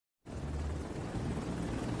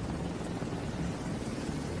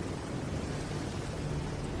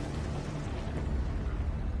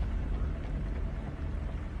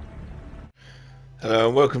Hello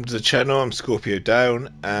and welcome to the channel. I'm Scorpio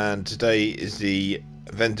Down, and today is the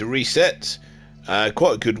vendor reset.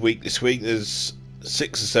 Quite a good week this week. There's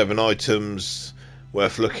 6 or 7 items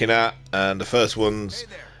worth looking at, and the first one's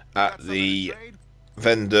at the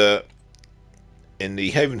vendor in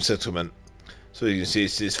the Haven settlement. So you can see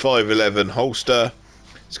it's this 511 holster.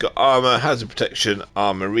 It's got armor, hazard protection,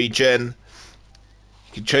 armor regen.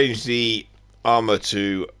 You can change the armor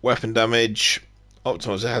to weapon damage,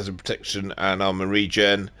 optimize the hazard protection and armor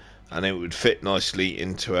regen, and it would fit nicely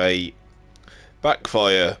into a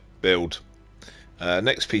backfire build.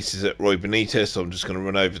 Next piece is at Roy Benitez, so I'm just going to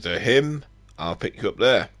run over to him. I'll pick you up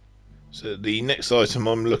there. So the next item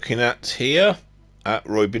I'm looking at here at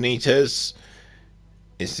Roy Benitez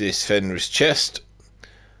is this Fenris chest.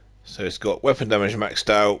 So it's got weapon damage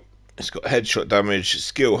maxed out, it's got headshot damage,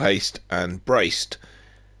 skill haste and braced.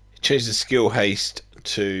 Change the skill haste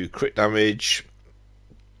to crit damage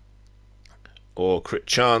or crit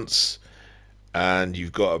chance, and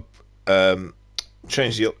you've got to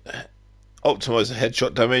change the optimize the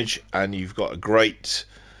headshot damage, and you've got a great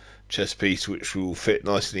chest piece which will fit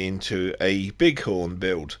nicely into a bighorn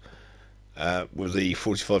build with the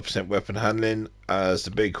 45% weapon handling, as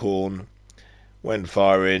the bighorn when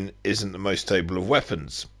firing isn't the most stable of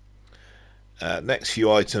weapons. Next few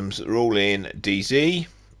items are all in DZ.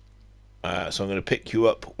 So I'm going to pick you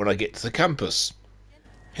up when I get to the campus.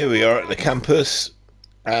 Here we are at the campus,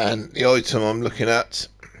 and the item I'm looking at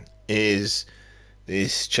is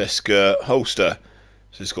this chest skirt holster.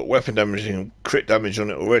 So it's got weapon damage and crit damage on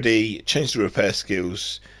it already. Change the repair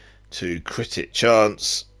skills to crit hit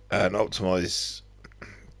chance and optimize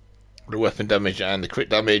the weapon damage and the crit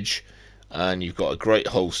damage, and you've got a great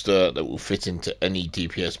holster that will fit into any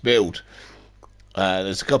DPS build.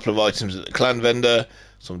 There's a couple of items at the clan vendor,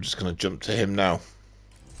 so I'm just going to jump to him now.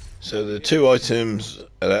 So the 2 items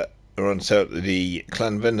that are on sale at the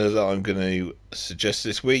clan vendor that I'm going to suggest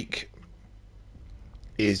this week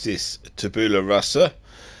is this Tabula Rasa.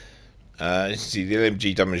 You can see the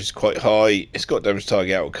LMG damage is quite high. It's got damage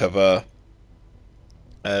target out cover.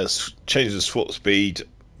 Change the swap speed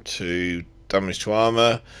to damage to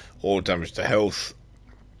armor or damage to health,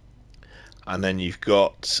 and then you've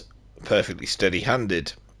got perfectly steady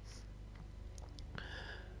handed.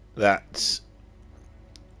 That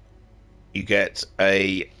you get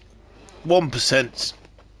a 1%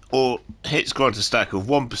 or hits granted stack of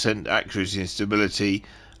 1% accuracy and stability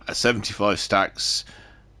at 75 stacks.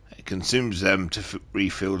 It consumes them to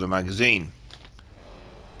refill the magazine.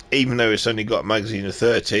 Even though it's only got a magazine of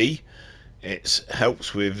 30, it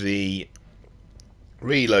helps with the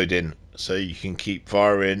reloading, so you can keep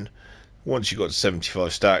firing. Once you've got to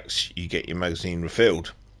 75 stacks, you get your magazine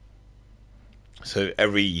refilled. So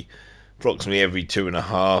approximately every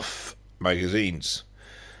 2.5 magazines.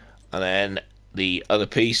 And then the other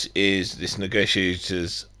piece is this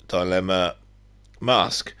Negotiator's Dilemma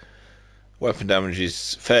mask. Weapon damage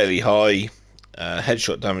is fairly high,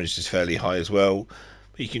 headshot damage is fairly high as well,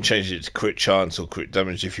 but you can change it to crit chance or crit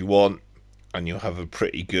damage if you want, and you'll have a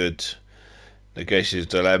pretty good Negotiator's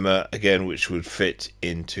Dilemma again, which would fit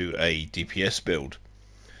into a DPS build.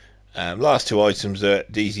 Last 2 items are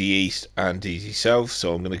DZ East and DZ South,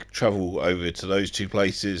 so I'm going to travel over to those 2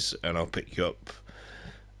 places, and I'll pick you up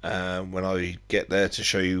when I get there to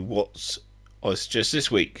show you what I suggest this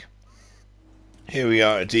week. Here we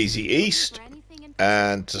are at DZ East,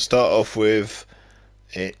 and to start off with,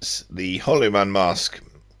 it's the Hollow Man mask.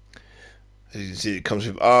 As you can see, it comes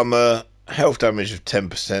with armor, health damage of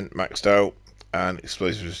 10% maxed out, and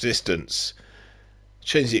explosive resistance.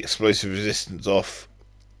 Change the explosive resistance off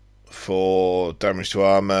for damage to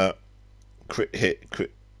armor, crit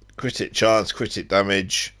hit chance, crit hit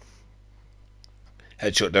damage,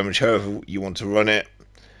 headshot damage, however you want to run it.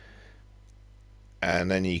 And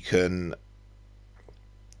then you can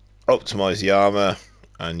optimize the armor,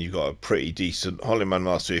 and you've got a pretty decent Hollow Man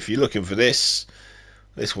master. If you're looking for this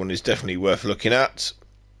one is definitely worth looking at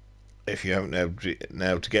if you haven't been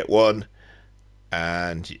able to get one,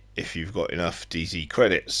 and if you've got enough DZ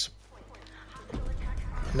credits.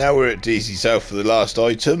 Now we're at DZ South for the last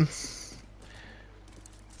item,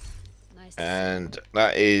 and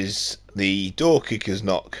that is the Door Kicker's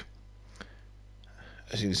Knock.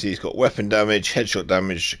 As you can see, it's got weapon damage, headshot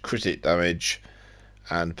damage, crit hit damage,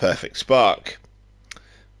 and perfect spark.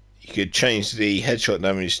 You could change the headshot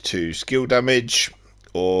damage to skill damage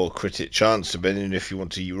or crit hit chance, depending if you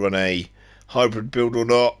want to run a hybrid build or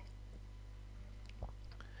not.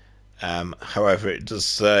 However, it does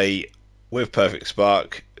say with perfect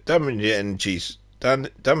spark, damaging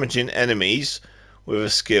enemies with a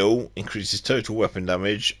skill increases total weapon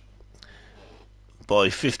damage by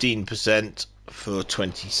 15% for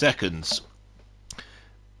 20 seconds.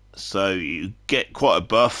 So you get quite a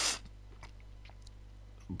buff,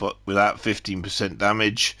 but without 15%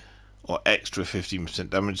 damage, or extra 15%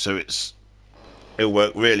 damage, so it'll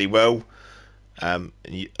work really well.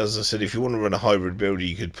 As I said, if you want to run a hybrid build,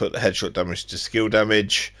 you could put the headshot damage to skill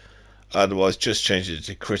damage, otherwise just change it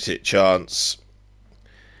to crit hit chance,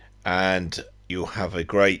 and you'll have a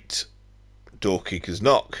great door kicker's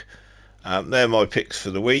knock. They're my picks for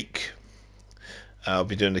the week. I'll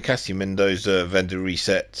be doing the Cassie Mendoza vendor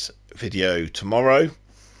reset video tomorrow.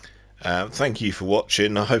 Thank you for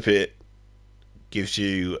watching. I hope it gives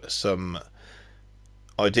you some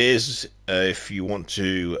ideas if you want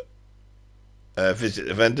to visit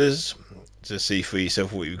the vendors to see for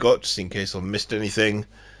yourself what you've got, just in case I've missed anything.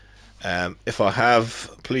 If I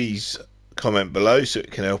have, please comment below so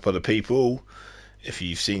it can help other people if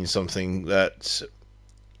you've seen something that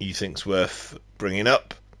you think's worth bringing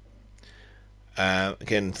up.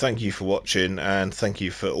 Again, thank you for watching, and thank you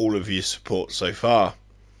for all of your support so far.